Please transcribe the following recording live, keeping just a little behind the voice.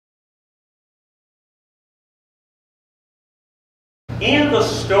In the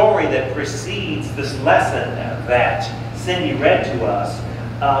story that precedes this lesson that Cindy read to us,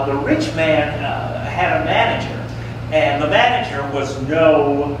 the rich man had a manager, and the manager was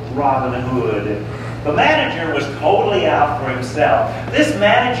no Robin Hood. The manager was totally out for himself. This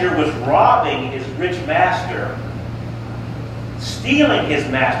manager was robbing his rich master, stealing his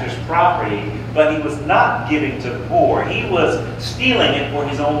master's property, but he was not giving to the poor. He was stealing it for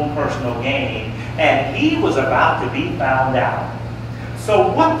his own personal gain, and he was about to be found out.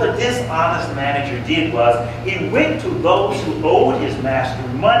 So what the dishonest manager did was, he went to those who owed his master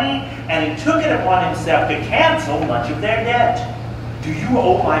money, and he took it upon himself to cancel much of their debt. Do you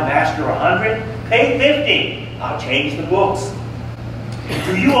owe my master 100? Pay 50. I'll change the books.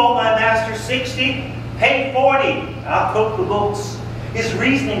 Do you owe my master 60? Pay 40. I'll cook the books. His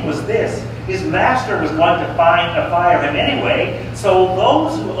reasoning was this. His master was going to fire him anyway, so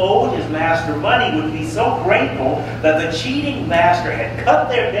those who owed his master money would be so grateful that the cheating master had cut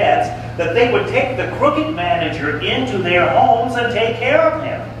their debts that they would take the crooked manager into their homes and take care of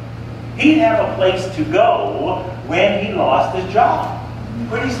him. He'd have a place to go when he lost his job.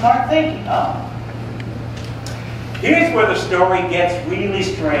 Pretty smart thinking, huh? Here's where the story gets really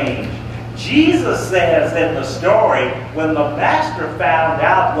strange. Jesus says in the story, when the master found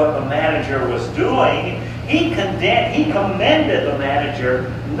out what the manager was doing, he commended the manager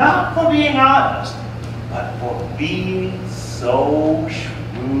not for being honest, but for being so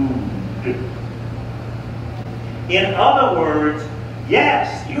shrewd. In other words,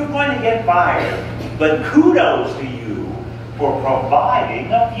 yes, you're going to get fired, but kudos to you for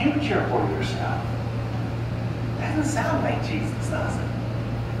providing a future for yourself. Doesn't sound like Jesus, does it?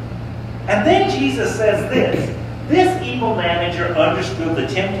 And then Jesus says this evil manager understood the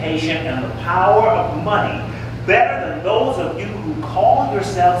temptation and the power of money better than those of you who call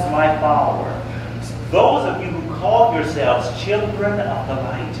yourselves my followers, those of you who call yourselves children of the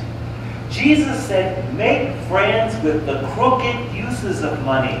light. Jesus said, make friends with the crooked uses of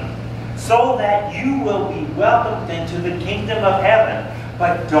money so that you will be welcomed into the kingdom of heaven,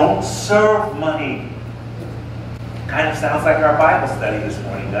 but don't serve money. Kind of sounds like our Bible study this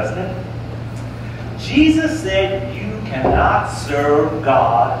morning, doesn't it? Jesus said you cannot serve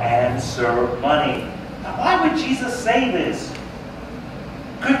God and serve money. Now, why would Jesus say this?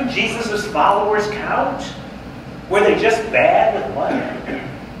 Couldn't Jesus' followers count? Were they just bad with money?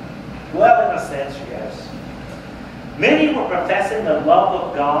 Well, in a sense, yes. Many were professing the love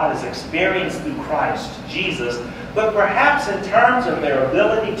of God as experienced through Christ, Jesus, but perhaps in terms of their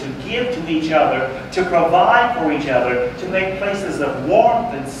ability to give to each other, to provide for each other, to make places of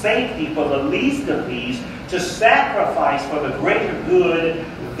warmth and safety for the least of these, to sacrifice for the greater good,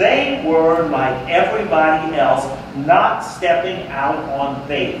 they were like everybody else, not stepping out on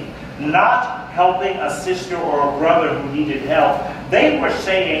faith, not helping a sister or a brother who needed help. They were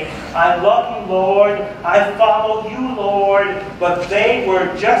saying, I love you, Lord, I follow you, Lord, but they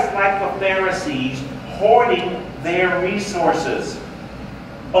were just like the Pharisees, hoarding their resources.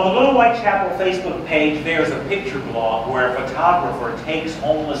 On the Little White Chapel Facebook page, there's a picture blog where a photographer takes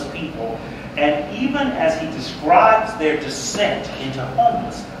homeless people, and even as he describes their descent into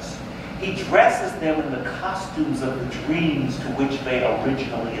homelessness, he dresses them in the costumes of the dreams to which they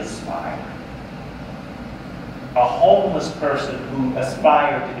originally aspired. A homeless person who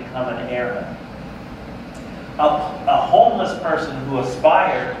aspired to become an airman. A homeless person who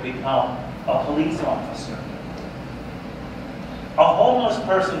aspired to become a police officer. A homeless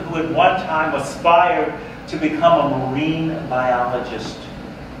person who at one time aspired to become a marine biologist.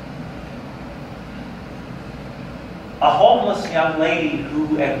 A homeless young lady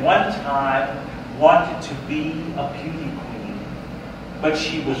who at one time wanted to be a beauty queen, but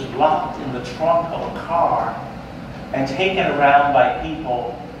she was locked in the trunk of a car and taken around by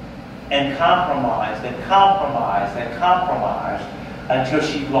people and compromised and compromised and compromised until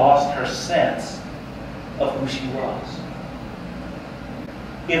she lost her sense of who she was.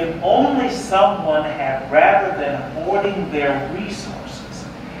 If only someone had, rather than hoarding their resources,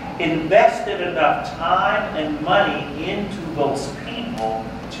 invested enough time and money into those people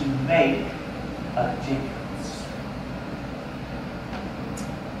to make a difference.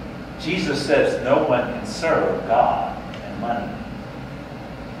 Jesus says no one can serve God and money.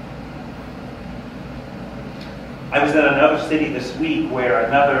 I was in another city this week where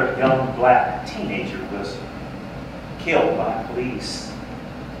another young black teenager was killed by police.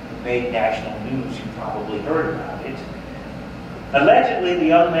 It made national news. You probably heard about it. Allegedly, the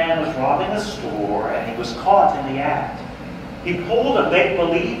young man was robbing a store and he was caught in the act. He pulled a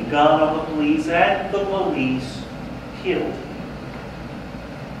make-believe gun on the police and the police killed him.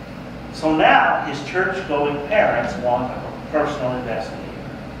 So now his church-going parents want personal investigator.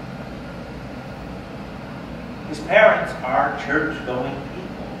 His parents are church-going people.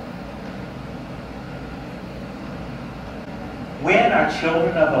 When are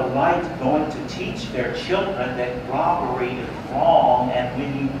children of the light going to teach their children that robbery is wrong, and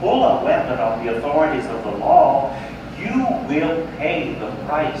when you pull a weapon on the authorities of the law, you will pay the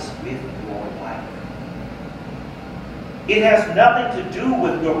price with your life? It has nothing to do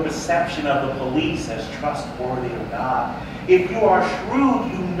with your perception of the police as trustworthy or not. If you are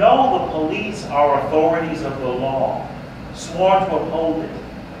shrewd, you know the police are authorities of the law, sworn to uphold it.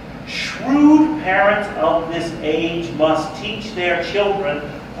 Shrewd parents of this age must teach their children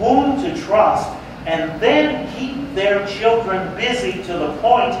whom to trust, and then keep their children busy to the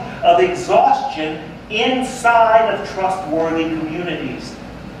point of exhaustion inside of trustworthy communities.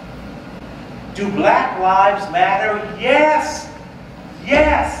 Do Black Lives Matter? Yes!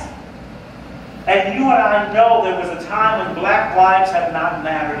 Yes! And you and I know there was a time when Black lives have not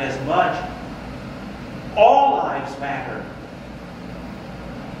mattered as much. All lives matter.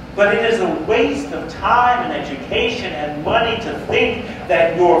 But it is a waste of time and education and money to think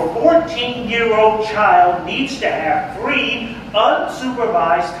that your 14-year-old child needs to have free,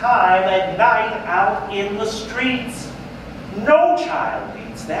 unsupervised time at night out in the streets. No child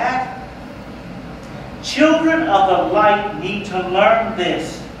needs that. Children of the light need to learn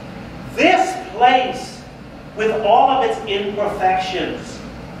this. This place, with all of its imperfections,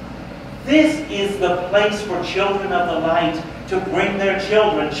 this is the place for children of the light to bring their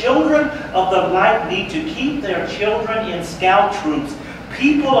children. Children of the light need to keep their children in scout troops.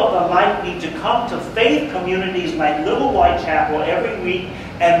 People of the light need to come to faith communities like Little Whitechapel every week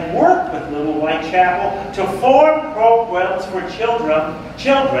and work with Little Whitechapel to form programs for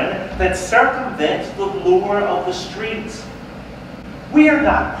children that circumvent the lure of the streets. We are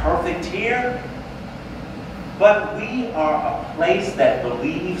not perfect here, but we are a place that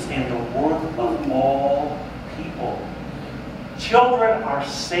believes in the worth of all people. Children are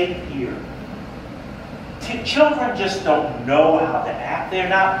safe here. Children just don't know how to act. They're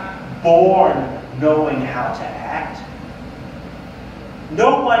not born knowing how to act.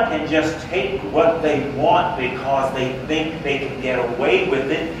 No one can just take what they want because they think they can get away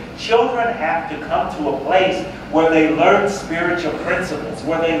with it. Children have to come to a place where they learn spiritual principles,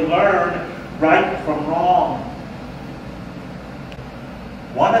 where they learn right from wrong.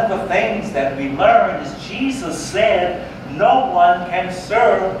 One of the things that we learn is Jesus said, no one can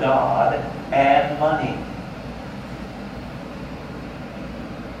serve God and money.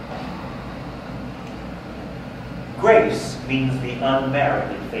 Grace means the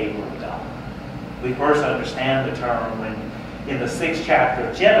unmerited favor of God. We first understand the term when in the 6th chapter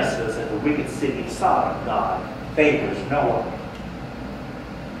of Genesis, in the wicked city of Sodom, God favors Noah.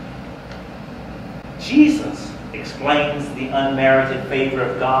 Jesus explains the unmerited favor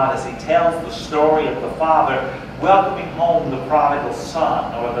of God as he tells the story of the father welcoming home the prodigal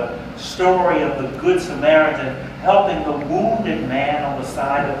son, or the story of the Good Samaritan helping the wounded man on the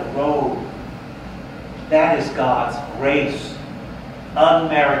side of the road. That is God's grace,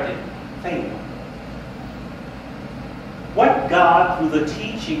 unmerited favor. What God, through the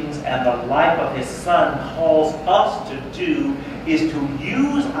teachings and the life of His Son, calls us to do is to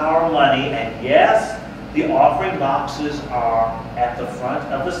use our money, and yes, the offering boxes are at the front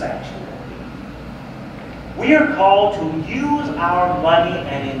of the sanctuary. We are called to use our money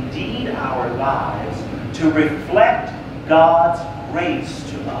and indeed our lives to reflect God's grace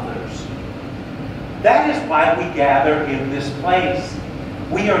to others. That is why we gather in this place.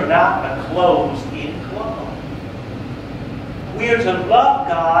 We are not a closed-in club. We are to love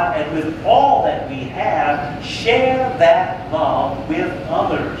God and with all that we have, share that love with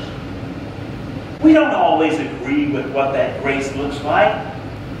others. We don't always agree with what that grace looks like,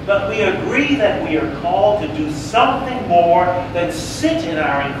 but we agree that we are called to do something more than sit in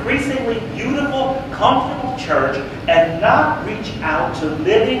our increasingly beautiful, comfortable church and not reach out to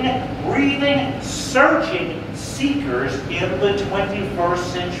living, breathing, searching seekers in the 21st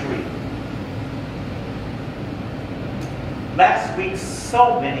century. Last week,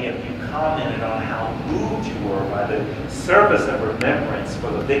 so many of you commented on how moved you were by the service of remembrance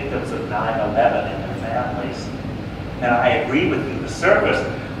for the victims of 9/11 and their families. And I agree with you. The service,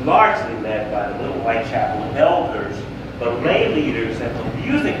 largely led by the Little Whitechapel elders, the lay leaders, and the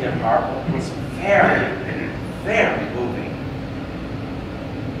music department, was very, very moving.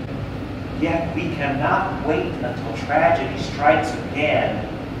 Yet we cannot wait until tragedy strikes again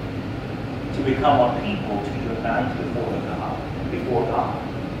to become a people to unite before God.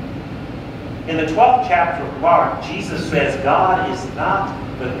 In the 12th chapter of Mark, Jesus says God is not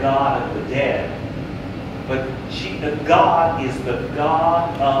the God of the dead, But God is the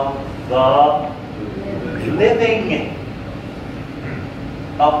God of the living.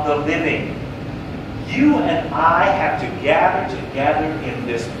 Of the living. You and I have to gather together in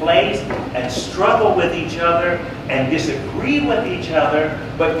this place and struggle with each other and disagree with each other,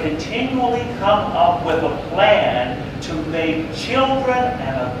 but continually come up with a plan to make children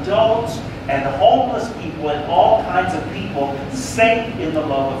and adults and homeless people and all kinds of people safe in the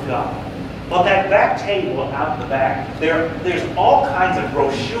love of God. On that back table out the back, there's all kinds of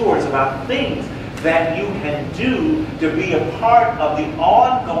brochures about things that you can do to be a part of the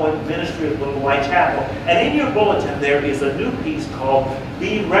ongoing ministry of Little White Chapel. And in your bulletin there is a new piece called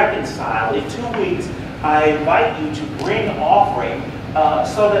Be Reconciled. In 2 weeks, I invite you to bring an offering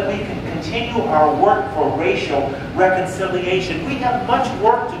so that we can continue our work for racial reconciliation. We have much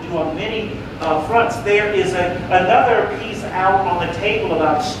work to do on many fronts. There is another piece out on the table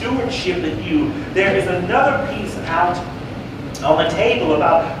about stewardship at you. There is another piece out on the table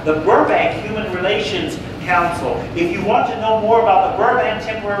about the Burbank Human Relations Council. If you want to know more about the Burbank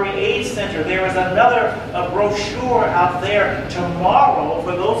Temporary Aid Center, there is another brochure out there tomorrow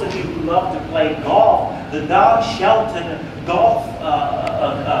for those of you who love to play golf. The Don Shelton Golf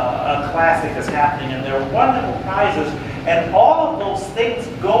Classic is happening, and there are wonderful prizes. And all of those things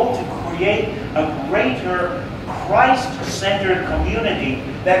go to create a greater Christ-centered community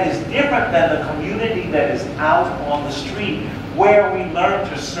that is different than the community that is out on the street, where we learn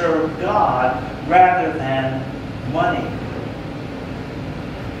to serve God rather than money.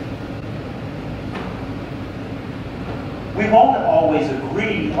 We won't always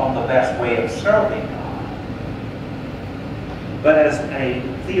agree on the best way of serving God. But as a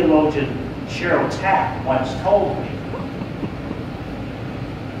theologian, Cheryl Tack, once told me,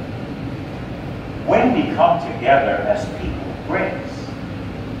 when we come together as people of grace,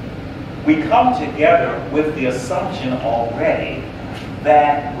 we come together with the assumption already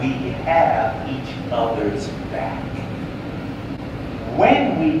that we have each other's back.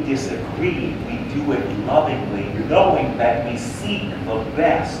 When we disagree, we do it lovingly, knowing that we seek the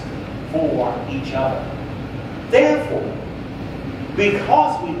best for each other. Therefore,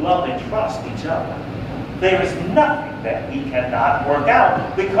 because we love and trust each other, there is nothing that we cannot work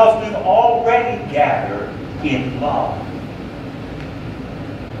out, because we've already gathered in love.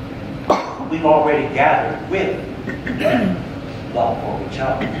 We've already gathered with love for each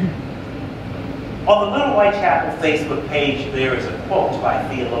other. On the Little White Chapel Facebook page, there is a quote by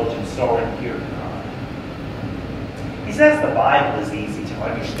theologian Soren Kierkegaard. He says the Bible is easy to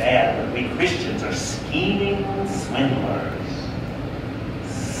understand, but we Christians are scheming swindlers.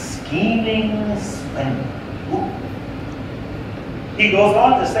 Scheming swindlers. Ooh. He goes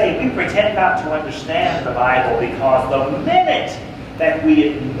on to say, we pretend not to understand the Bible because the minute that we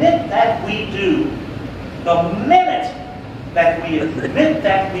admit that we do, the minute that we admit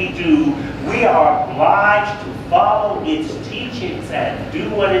that we do, we are obliged to follow its teachings and do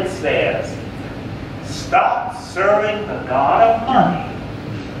what it says. Stop serving the God of money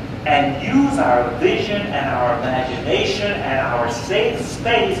and use our vision and our imagination and our safe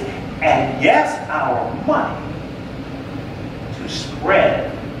space and, yes, our money to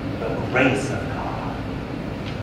spread the grace of God.